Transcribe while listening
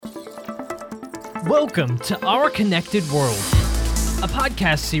Welcome to Our Connected World, a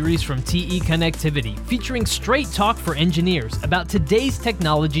podcast series from TE Connectivity featuring straight talk for engineers about today's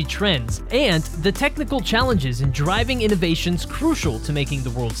technology trends and the technical challenges in driving innovations crucial to making the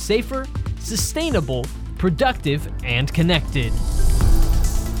world safer, sustainable, productive, and connected.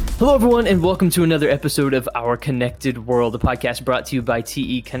 Hello, everyone, and welcome to another episode of Our Connected World, a podcast brought to you by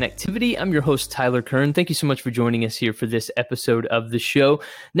TE Connectivity. I'm your host, Tyler Kern. Thank you so much for joining us here for this episode of the show.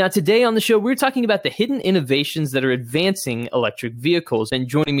 Now, today on the show, we're talking about the hidden innovations that are advancing electric vehicles. And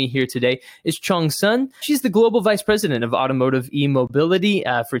joining me here today is Chong Sun. She's the Global Vice President of Automotive E-Mobility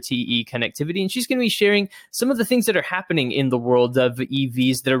for TE Connectivity, and she's going to be sharing some of the things that are happening in the world of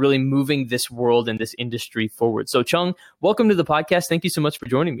EVs that are really moving this world and this industry forward. So, Chong, welcome to the podcast. Thank you so much for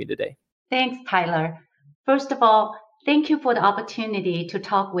joining me today. Thanks, Tyler. First of all, thank you for the opportunity to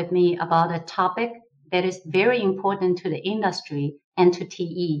talk with me about a topic that is very important to the industry and to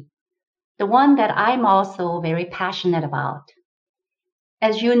TE, the one that I'm also very passionate about.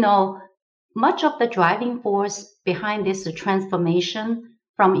 As you know, much of the driving force behind this transformation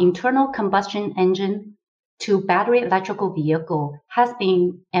from internal combustion engine to battery electrical vehicle has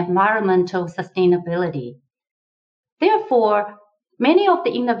been environmental sustainability. Therefore, many of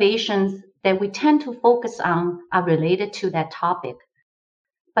the innovations that we tend to focus on are related to that topic.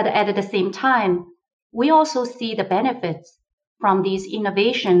 But at the same time, we also see the benefits from these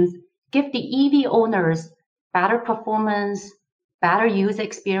innovations give the EV owners better performance, better user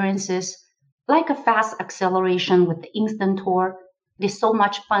experiences, like a fast acceleration with instant torque. It is so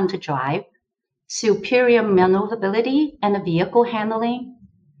much fun to drive, superior maneuverability and vehicle handling,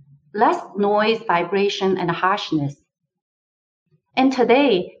 less noise, vibration, and harshness. And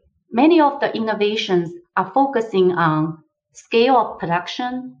today, many of the innovations are focusing on scale of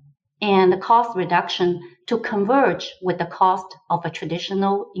production and cost reduction to converge with the cost of a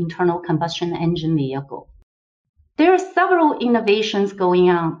traditional internal combustion engine vehicle. There are several innovations going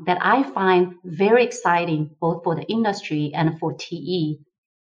on that I find very exciting both for the industry and for TE.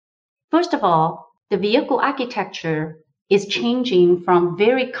 First of all, the vehicle architecture is changing from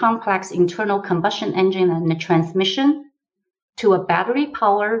very complex internal combustion engine and transmission to a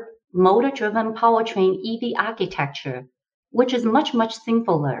battery-powered, motor-driven powertrain EV architecture, which is much, much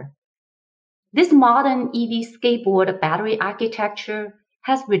simpler. This modern EV skateboard battery architecture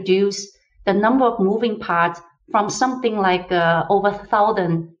has reduced the number of moving parts from something like over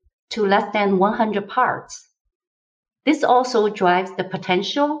 1,000 to less than 100 parts. This also drives the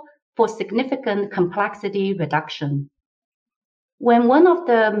potential for significant complexity reduction. When one of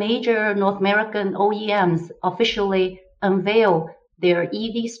the major North American OEMs officially unveiled their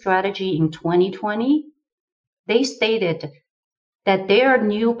EV strategy in 2020, they stated that their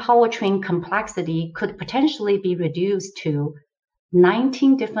new powertrain complexity could potentially be reduced to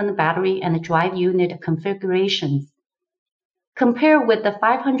 19 different battery and drive unit configurations, compared with the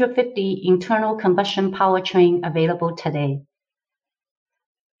 550 internal combustion powertrain available today.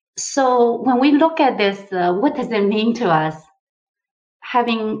 So when we look at this, what does it mean to us?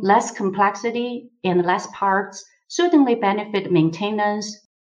 Having less complexity and less parts certainly benefit maintenance.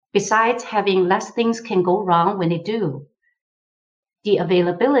 Besides, having less things can go wrong when they do. The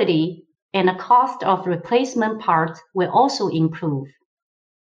availability and the cost of replacement parts will also improve.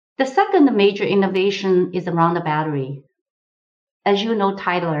 The second major innovation is around the battery. As you know,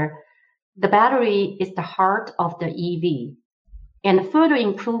 Tyler, the battery is the heart of the EV, and further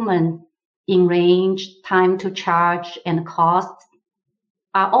improvement in range, time to charge, and costs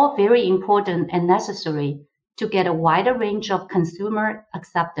are all very important and necessary to get a wider range of consumer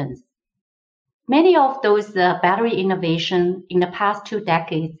acceptance. Many of those battery innovations in the past 2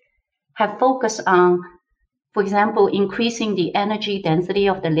 decades have focused on, for example, increasing the energy density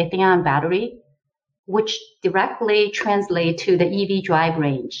of the lithium battery, which directly translates to the EV drive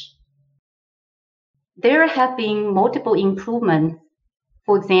range. There have been multiple improvements,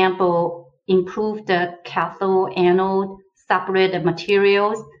 for example, improved cathode, anode, separate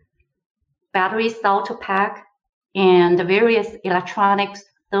materials, battery cell to pack, and the various electronics,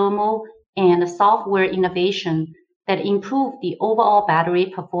 thermal, and software innovation that improve the overall battery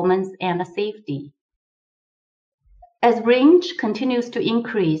performance and safety. As range continues to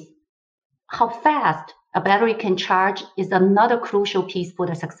increase, how fast a battery can charge is another crucial piece for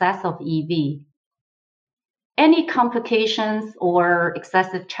the success of EV. Any complications or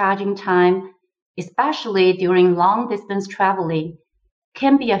excessive charging time, especially during long-distance traveling,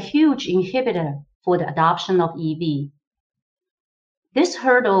 can be a huge inhibitor for the adoption of EV. This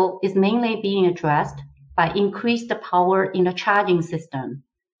hurdle is mainly being addressed by increased power in the charging system.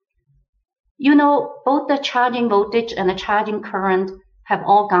 You know, both the charging voltage and the charging current have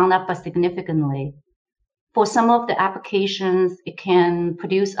all gone up significantly. For some of the applications, it can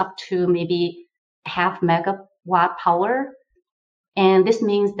produce up to maybe half megawatt power. And this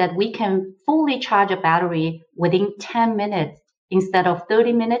means that we can fully charge a battery within 10 minutes instead of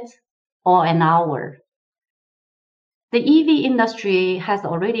 30 minutes or an hour. The EV industry has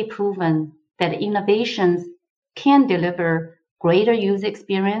already proven that innovations can deliver greater user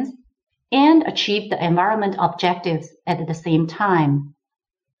experience and achieve the environment objectives at the same time.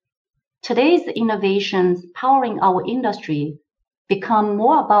 Today's innovations powering our industry become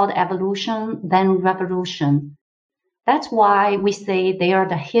more about evolution than revolution. That's why we say they are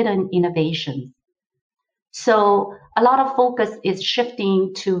the hidden innovations. So a lot of focus is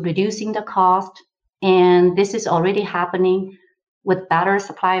shifting to reducing the cost, and this is already happening with better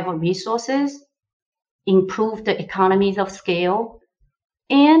supply of resources, improved economies of scale,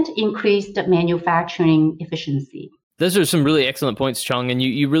 and increased manufacturing efficiency. Those are some really excellent points, Chong, and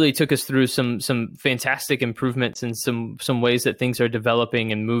you really took us through some fantastic improvements and some ways that things are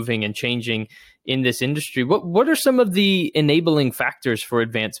developing and moving and changing in this industry. What are some of the enabling factors for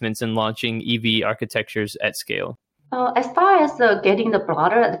advancements in launching EV architectures at scale? As far as getting the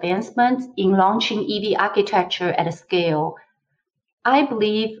broader advancements in launching EV architecture at a scale, I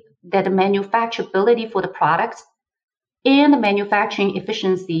believe that the manufacturability for the products and the manufacturing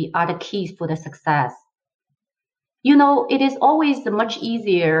efficiency are the keys for the success. You know, it is always much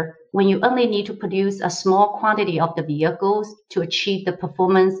easier when you only need to produce a small quantity of the vehicles to achieve the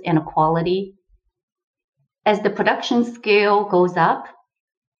performance and quality. As the production scale goes up,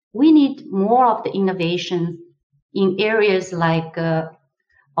 we need more of the innovations in areas like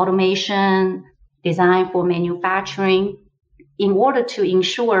automation, design for manufacturing, in order to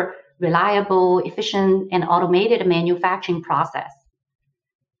ensure reliable, efficient, and automated manufacturing process.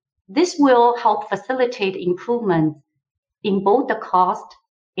 This will help facilitate improvements in both the cost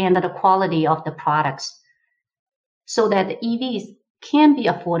and the quality of the products so that the EVs can be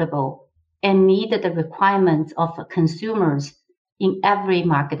affordable and meet the requirements of consumers in every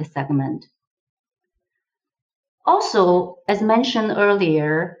market segment. Also, as mentioned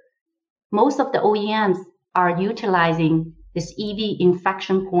earlier, most of the OEMs are utilizing this EV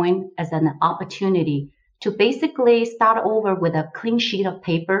inflection point as an opportunity to basically start over with a clean sheet of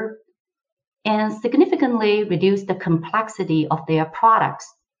paper and significantly reduce the complexity of their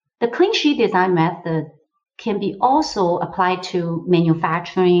products. The clean sheet design method can be also applied to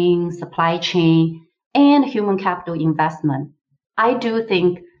manufacturing, supply chain, and human capital investment. I do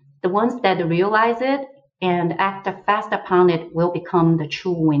think the ones that realize it and act fast upon it will become the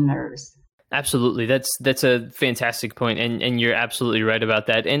true winners. Absolutely. That's a fantastic point, and you're absolutely right about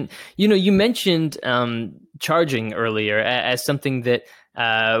that. And, you mentioned charging earlier as something that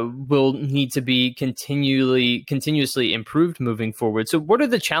will need to be continuously improved moving forward. So what are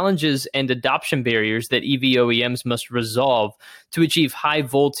the challenges and adoption barriers that EV OEMs must resolve to achieve high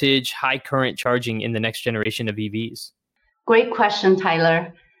voltage, high current charging in the next generation of EVs? Great question,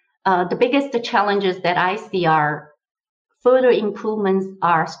 Tyler. The biggest challenges that I see are further improvements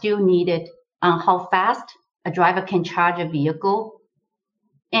are still needed on how fast a driver can charge a vehicle.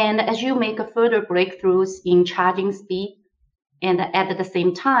 And as you make further breakthroughs in charging speed, and at the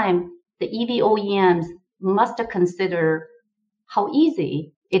same time, the EV OEMs must consider how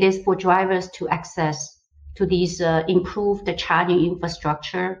easy it is for drivers to access to these improved charging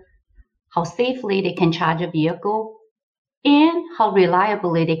infrastructure, how safely they can charge a vehicle, and how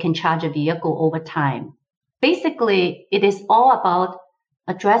reliably they can charge a vehicle over time. Basically, it is all about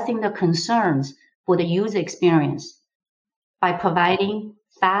addressing the concerns for the user experience by providing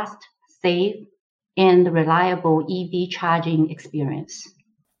fast, safe, and reliable EV charging experience.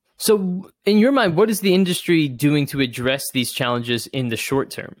 So, in your mind, what is the industry doing to address these challenges in the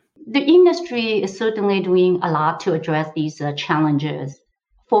short term? The industry is certainly doing a lot to address these challenges.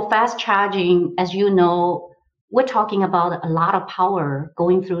 For fast charging, as you know, we're talking about a lot of power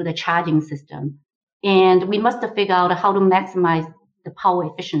going through the charging system, and we must figure out how to maximize the power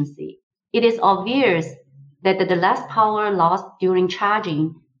efficiency. It is obvious that the less power lost during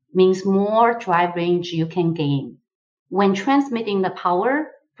charging means more drive range you can gain. When transmitting the power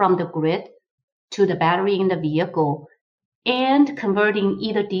from the grid to the battery in the vehicle and converting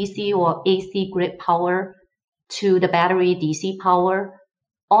either DC or AC grid power to the battery DC power,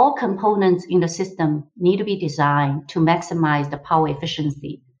 all components in the system need to be designed to maximize the power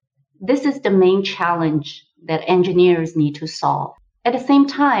efficiency. This is the main challenge that engineers need to solve. At the same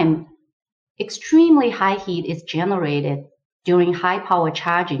time, extremely high heat is generated during high power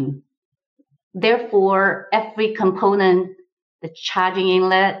charging. Therefore, every component, the charging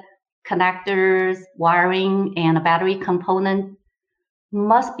inlet, connectors, wiring, and a battery component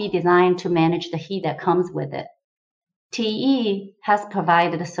must be designed to manage the heat that comes with it. TE has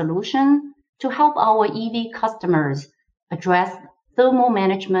provided a solution to help our EV customers address thermal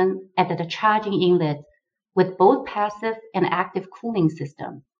management at the charging inlet with both passive and active cooling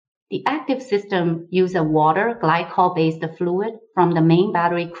system. The active system uses a water glycol-based fluid from the main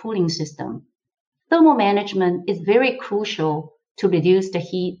battery cooling system. Thermal management is very crucial to reduce the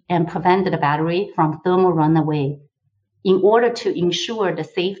heat and prevent the battery from thermal runaway in order to ensure the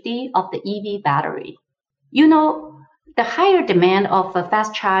safety of the EV battery. The higher demand of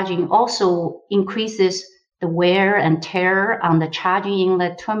fast charging also increases the wear and tear on the charging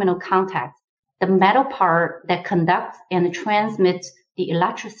inlet terminal contacts, the metal part that conducts and transmits the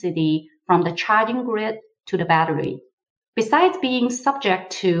electricity from the charging grid to the battery. Besides being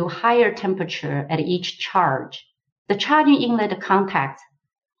subject to higher temperature at each charge, the charging inlet contacts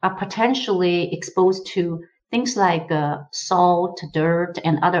are potentially exposed to things like salt, dirt,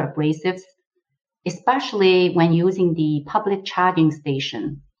 and other abrasives, especially when using the public charging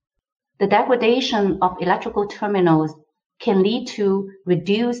station. The degradation of electrical terminals can lead to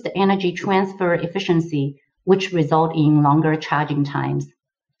reduced energy transfer efficiency, which result in longer charging times.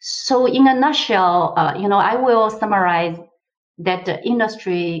 So in a nutshell, I will summarize that the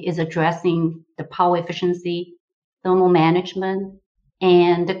industry is addressing the power efficiency, thermal management,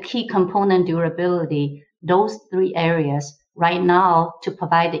 and the key component durability, those three areas right now to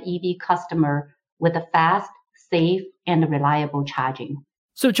provide the EV customer with a fast, safe, and reliable charging.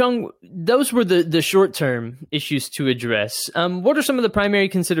 So, Chung, those were the short-term issues to address. What are some of the primary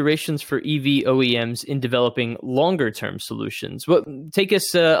considerations for EV OEMs in developing longer-term solutions? Take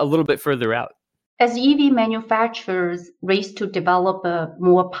us a little bit further out. As EV manufacturers race to develop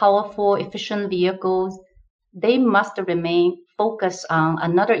more powerful, efficient vehicles, they must remain focused on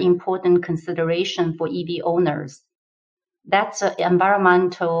another important consideration for EV owners. That's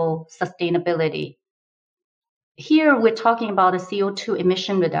environmental sustainability. Here, we're talking about a CO2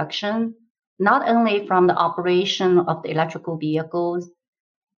 emission reduction, not only from the operation of the electrical vehicles,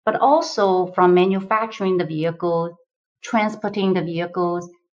 but also from manufacturing the vehicles, transporting the vehicles,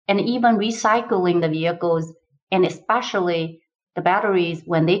 and even recycling the vehicles, and especially the batteries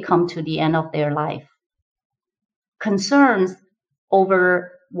when they come to the end of their life. Concerns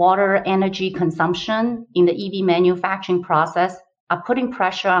over water energy consumption in the EV manufacturing process are putting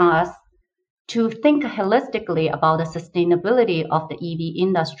pressure on us to think holistically about the sustainability of the EV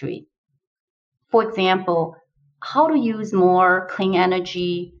industry. For example, how to use more clean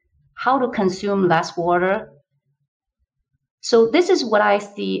energy, how to consume less water. So this is what I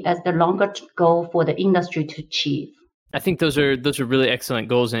see as the longer goal for the industry to achieve. I think those are really excellent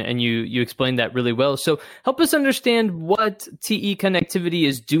goals, and you explained that really well. So help us understand what TE Connectivity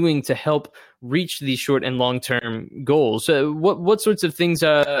is doing to help reach these short and long-term goals. What sorts of things,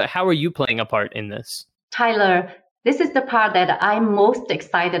 how are you playing a part in this? Tyler, this is the part that I'm most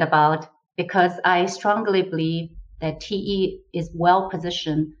excited about because I strongly believe that TE is well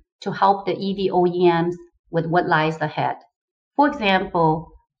positioned to help the EV OEMs with what lies ahead. For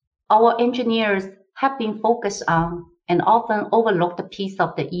example, our engineers have been focused on and often overlooked piece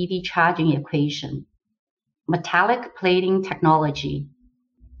of the EV charging equation, metallic plating technology.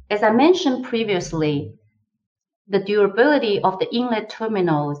 As I mentioned previously, the durability of the inlet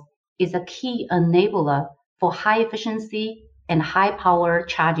terminals is a key enabler for high efficiency and high power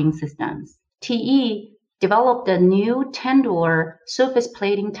charging systems. TE developed a new 10-door surface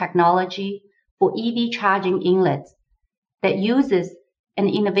plating technology for EV charging inlets that uses an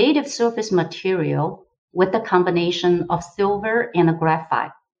innovative surface material with a combination of silver and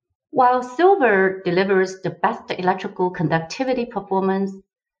graphite. While silver delivers the best electrical conductivity performance,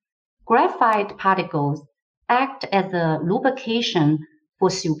 graphite particles act as a lubrication for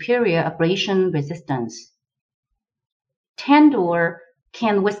superior abrasion resistance. 10-door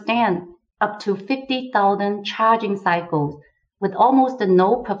can withstand up to 50,000 charging cycles with almost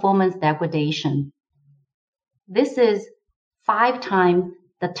no performance degradation. This is 5 times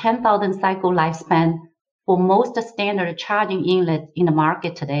the 10,000 cycle lifespan for most standard charging inlets in the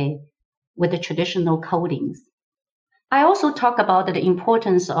market today with the traditional coatings. I also talk about the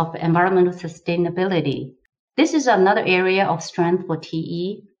importance of environmental sustainability. This is another area of strength for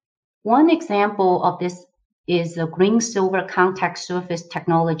TE. One example of this is the green-silver contact surface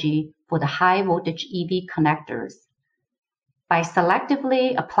technology for the high-voltage EV connectors. By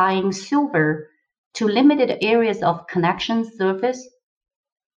selectively applying silver to limited areas of connection surface,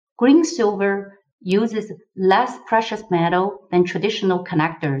 green silver uses less precious metal than traditional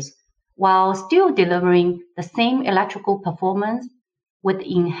connectors, while still delivering the same electrical performance with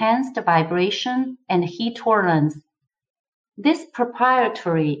enhanced vibration and heat tolerance. This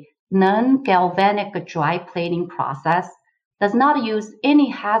proprietary non-galvanic dry plating process does not use any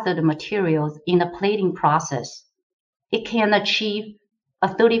hazard materials in the plating process. It can achieve a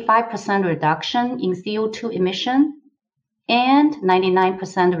 35% reduction in CO2 emission and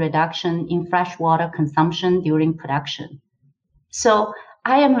 99% reduction in freshwater consumption during production. So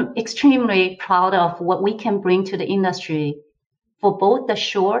I am extremely proud of what we can bring to the industry for both the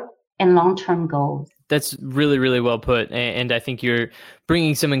short and long-term goals. That's really, really well put. And I think you're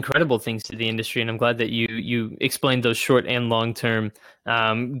bringing some incredible things to the industry. And I'm glad that you explained those short and long-term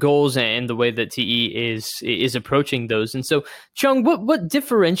goals and the way that TE is approaching those. And so, Chung, what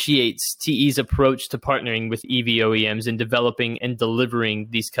differentiates TE's approach to partnering with EV OEMs in developing and delivering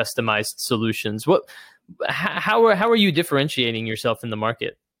these customized solutions? How are you differentiating yourself in the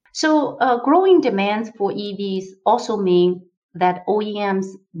market? So growing demands for EVs also mean that OEMs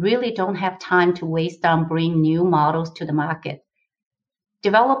really don't have time to waste on bringing new models to the market.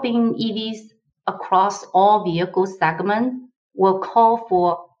 Developing EVs across all vehicle segments will call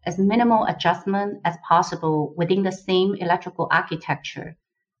for as minimal adjustment as possible within the same electrical architecture.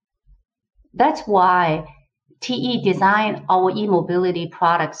 That's why TE designed our e-mobility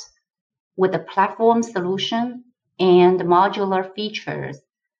products with a platform solution and modular features,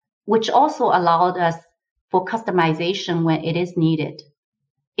 which also allowed us for customization when it is needed.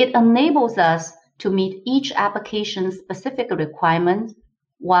 It enables us to meet each application's specific requirements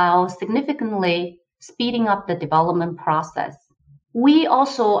while significantly speeding up the development process. We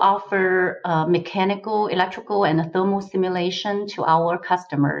also offer mechanical, electrical, and thermal simulation to our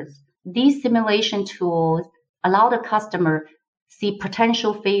customers. These simulation tools allow the customer see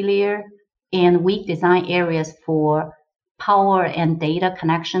potential failure and weak design areas for power and data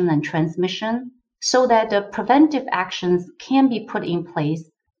connection and transmission, so that the preventive actions can be put in place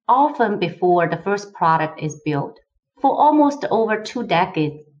often before the first product is built. For almost over 2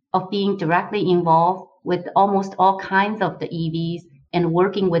 decades of being directly involved with almost all kinds of the EVs and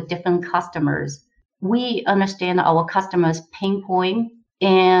working with different customers, we understand our customers' pain point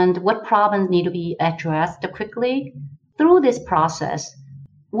and what problems need to be addressed quickly. Through this process,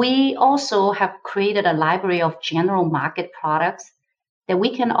 we also have created a library of general market products that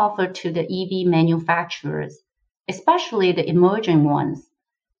we can offer to the EV manufacturers, especially the emerging ones.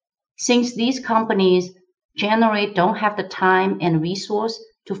 Since these companies generally don't have the time and resource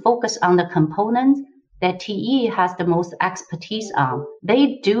to focus on the components that TE has the most expertise on,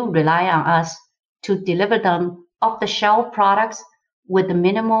 they do rely on us to deliver them off-the-shelf products with the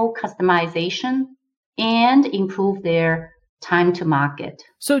minimal customization and improve their time to market.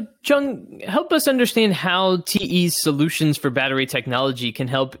 So, Chung, help us understand how TE's solutions for battery technology can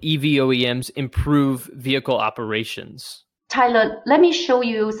help EV OEMs improve vehicle operations. Tyler, let me show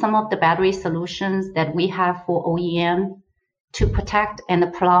you some of the battery solutions that we have for OEM to protect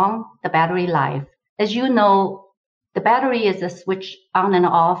and prolong the battery life. As you know, the battery is a switch on and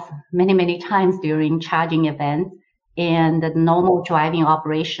off many, many times during charging events and the normal driving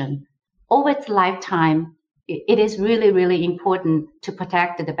operation. Over its lifetime, it is really, really important to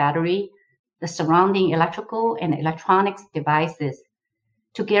protect the battery, the surrounding electrical and electronics devices,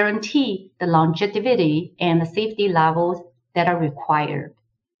 to guarantee the longevity and the safety levels that are required.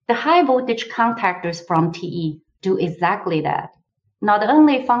 The high voltage contactors from TE do exactly that, not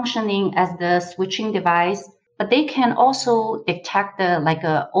only functioning as the switching device, but they can also detect like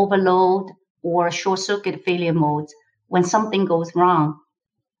a overload or short circuit failure modes when something goes wrong,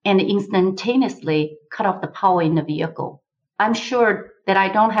 and instantaneously cut off the power in the vehicle. I'm sure that I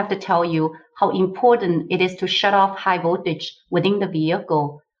don't have to tell you how important it is to shut off high voltage within the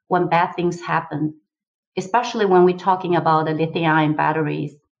vehicle when bad things happen, especially when we're talking about the lithium-ion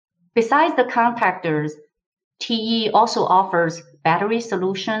batteries. Besides the contactors, TE also offers battery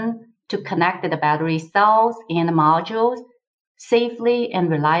solutions to connect the battery cells and modules safely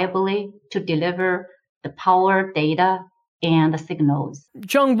and reliably to deliver the power, data, and the signals.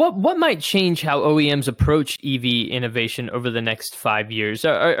 Chung, what might change how OEMs approach EV innovation over the next 5 years?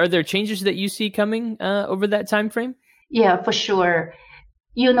 Are there changes that you see coming over that time frame? Yeah, for sure.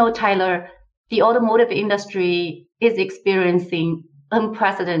 You know, Tyler, the automotive industry is experiencing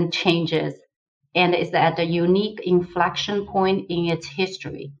unprecedented changes and is at a unique inflection point in its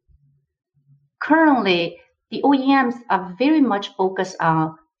history. Currently, the OEMs are very much focused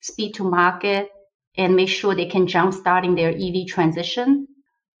on speed to market and make sure they can jumpstart in their EV transition.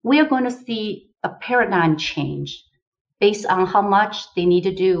 We are going to see a paradigm change based on how much they need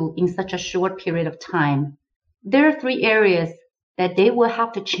to do in such a short period of time. There are 3 areas that they will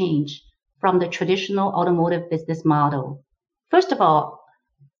have to change from the traditional automotive business model. First of all,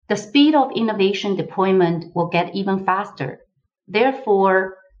 the speed of innovation deployment will get even faster.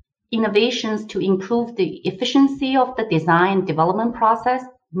 Therefore, innovations to improve the efficiency of the design and development process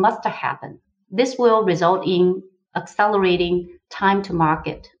must happen. This will result in accelerating time to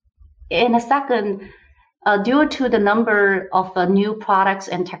market. And a second, due to the number of new products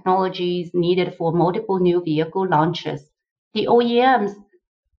and technologies needed for multiple new vehicle launches, the OEMs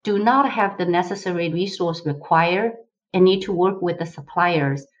do not have the necessary resource required and need to work with the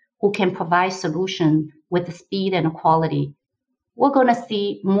suppliers who can provide solution with speed and quality. We're going to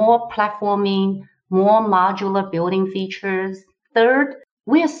see more platforming, more modular building features. Third,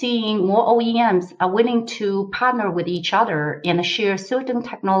 we are seeing more OEMs are willing to partner with each other and share certain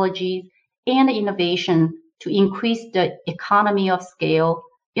technologies and innovation to increase the economy of scale.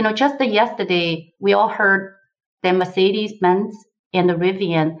 Just yesterday, we all heard that Mercedes-Benz and the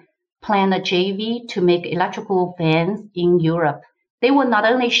Rivian plan a JV to make electrical vans in Europe. They will not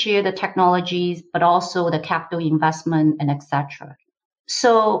only share the technologies, but also the capital investment and etc.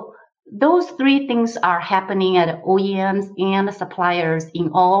 So those three things are happening at OEMs and suppliers in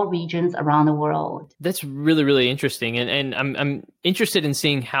all regions around the world. That's really, really interesting. And I'm interested in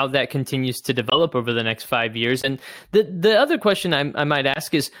seeing how that continues to develop over the next 5 years. And the other question I might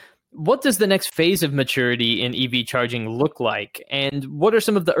ask is, what does the next phase of maturity in EV charging look like? And what are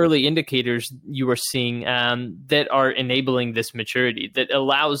some of the early indicators you are seeing that are enabling this maturity that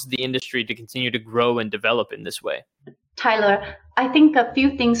allows the industry to continue to grow and develop in this way? Tyler, I think a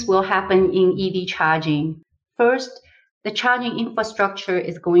few things will happen in EV charging. First, the charging infrastructure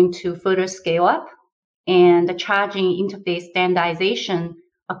is going to further scale up, and the charging interface standardization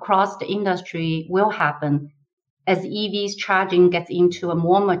across the industry will happen as EVs charging gets into a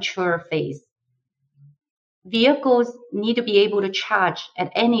more mature phase. Vehicles need to be able to charge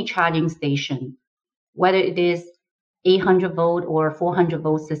at any charging station, whether it is 800 volt or 400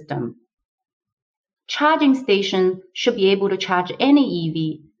 volt system. Charging station should be able to charge any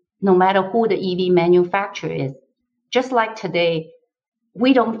EV, no matter who the EV manufacturer is. Just like today,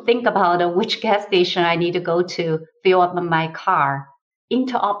 we don't think about which gas station I need to go to fill up my car.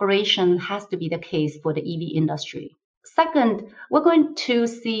 Interoperation has to be the case for the EV industry. Second, we're going to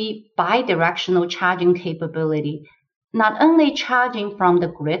see bidirectional charging capability, not only charging from the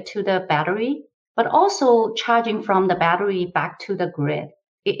grid to the battery, but also charging from the battery back to the grid.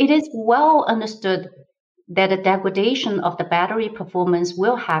 It is well understood that the degradation of the battery performance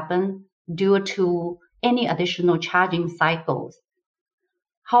will happen due to any additional charging cycles.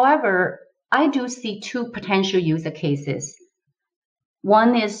 However, I do see two potential use cases.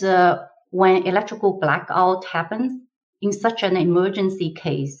 One is when electrical blackout happens. In such an emergency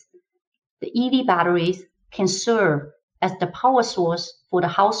case, the EV batteries can serve as the power source for the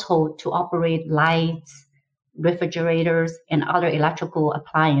household to operate lights, refrigerators, and other electrical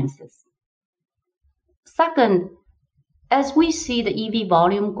appliances. Second, as we see the EV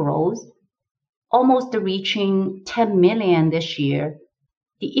volume grows, almost reaching 10 million this year,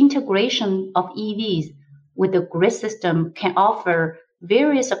 the integration of EVs with the grid system can offer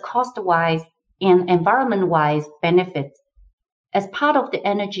various cost-wise and environment-wise benefits as part of the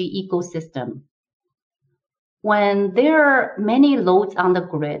energy ecosystem. When there are many loads on the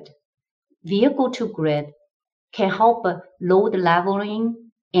grid, vehicle-to-grid can help load leveling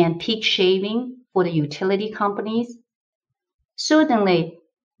and peak shaving for the utility companies. Certainly,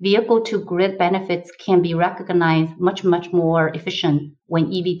 vehicle-to-grid benefits can be recognized much more efficient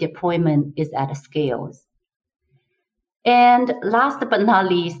when EV deployment is at scales. And last but not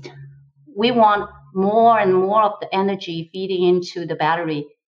least, we want more and more of the energy feeding into the battery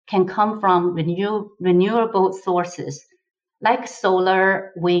can come from renewable sources like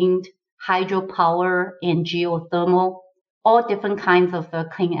solar, wind, hydropower, and geothermal, all different kinds of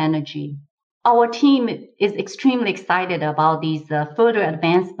clean energy. Our team is extremely excited about these further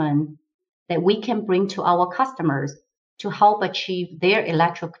advancements that we can bring to our customers to help achieve their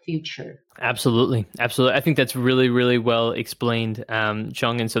electric future. Absolutely. Absolutely. I think that's really, really well explained,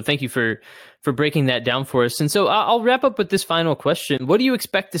 Chung. And so thank you for breaking that down for us. And so I'll wrap up with this final question. What do you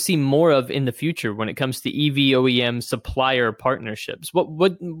expect to see more of in the future when it comes to EV OEM supplier partnerships?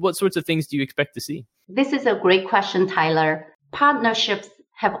 What sorts of things do you expect to see? This is a great question, Tyler. Partnerships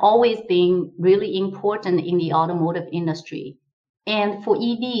have always been really important in the automotive industry. And for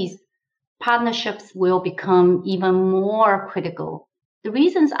EVs, partnerships will become even more critical. The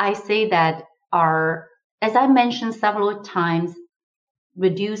reasons I say that are, as I mentioned several times,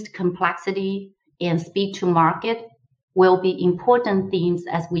 reduced complexity and speed to market will be important themes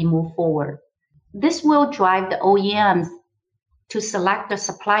as we move forward. This will drive the OEMs to select the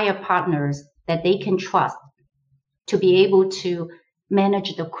supplier partners that they can trust to be able to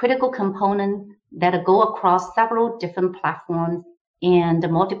manage the critical component that go across several different platforms and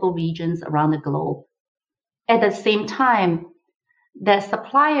multiple regions around the globe. At the same time, the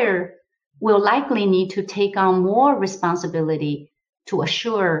supplier will likely need to take on more responsibility to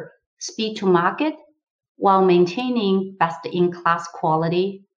assure speed to market while maintaining best-in-class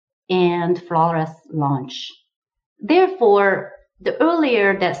quality and flawless launch. Therefore, the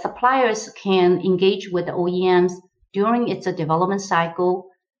earlier that suppliers can engage with the OEMs during its development cycle,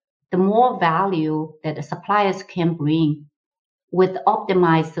 the more value that the suppliers can bring with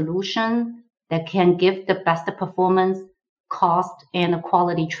optimized solution that can give the best performance, cost, and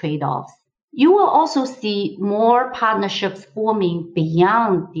quality trade-offs. You will also see more partnerships forming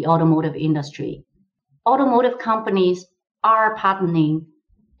beyond the automotive industry. Automotive companies are partnering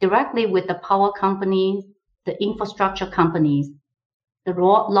directly with the power companies, the infrastructure companies, the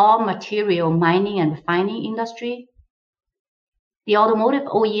raw material mining and refining industry. The automotive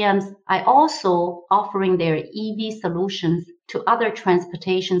OEMs are also offering their EV solutions to other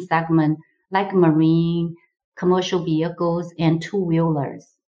transportation segments like marine, commercial vehicles, and two-wheelers.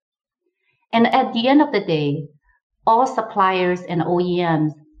 And at the end of the day, all suppliers and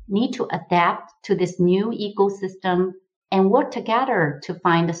OEMs need to adapt to this new ecosystem and work together to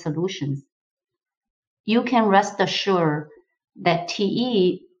find the solutions. You can rest assured that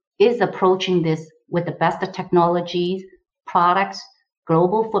TE is approaching this with the best technologies, products,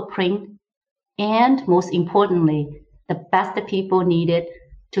 global footprint, and most importantly, the best people needed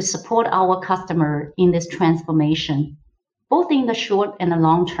to support our customer in this transformation, both in the short and the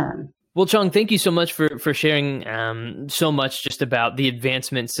long term. Well, Chung, thank you so much for sharing so much just about the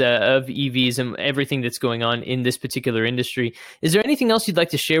advancements of EVs and everything that's going on in this particular industry. Is there anything else you'd like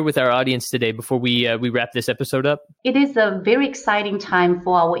to share with our audience today before we wrap this episode up? It is a very exciting time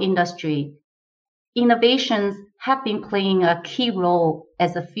for our industry. Innovations have been playing a key role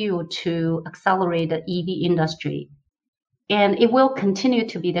as a fuel to accelerate the EV industry, and it will continue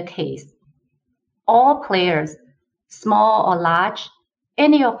to be the case. All players, small or large,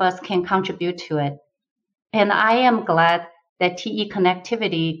 any of us can contribute to it. And I am glad that TE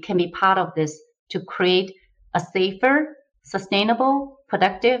Connectivity can be part of this to create a safer, sustainable,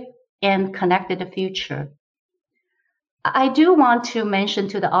 productive, and connected future. I do want to mention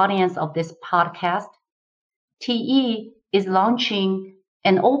to the audience of this podcast, TE is launching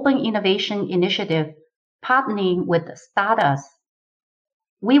an open innovation initiative partnering with startups.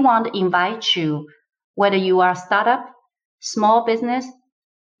 We want to invite you, whether you are a startup, small business,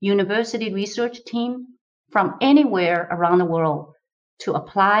 university research team from anywhere around the world to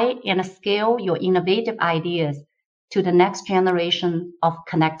apply and scale your innovative ideas to the next generation of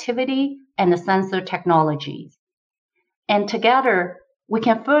connectivity and sensor technologies. And together, we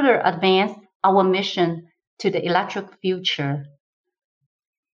can further advance our mission to the electric future.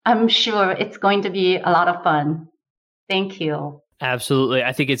 I'm sure it's going to be a lot of fun. Thank you. Absolutely.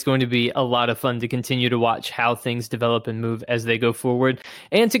 I think it's going to be a lot of fun to continue to watch how things develop and move as they go forward,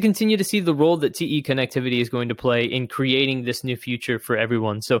 and to continue to see the role that TE Connectivity is going to play in creating this new future for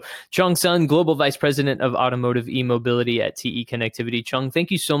everyone. So Chung Sun, Global Vice President of Automotive E-Mobility at TE Connectivity. Chung, thank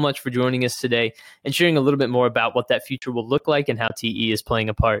you so much for joining us today and sharing a little bit more about what that future will look like and how TE is playing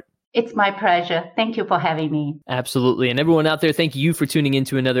a part. It's my pleasure. Thank you for having me. Absolutely. And everyone out there, thank you for tuning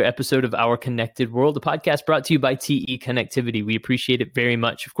into another episode of Our Connected World, a podcast brought to you by TE Connectivity. We appreciate it very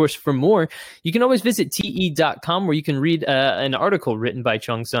much. Of course, for more, you can always visit te.com where you can read an article written by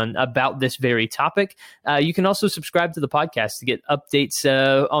Chung Sun about this very topic. You can also subscribe to the podcast to get updates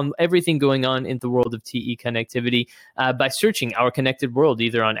on everything going on in the world of TE Connectivity by searching Our Connected World,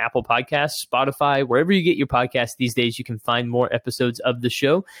 either on Apple Podcasts, Spotify, wherever you get your podcasts these days. You can find more episodes of the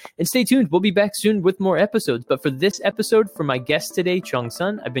show. And stay tuned. We'll be back soon with more episodes. But for this episode, for my guest today, Chung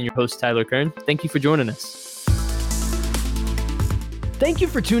Sun, I've been your host, Tyler Kern. Thank you for joining us. Thank you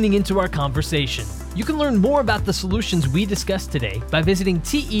for tuning into our conversation. You can learn more about the solutions we discussed today by visiting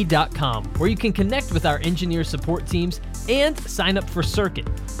te.com, where you can connect with our engineer support teams and sign up for Circuit,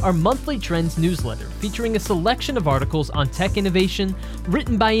 our monthly trends newsletter featuring a selection of articles on tech innovation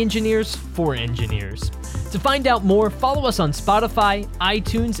written by engineers for engineers. To find out more, follow us on Spotify,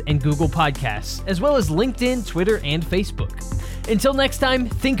 iTunes, and Google Podcasts, as well as LinkedIn, Twitter, and Facebook. Until next time,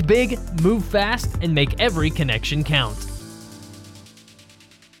 think big, move fast, and make every connection count.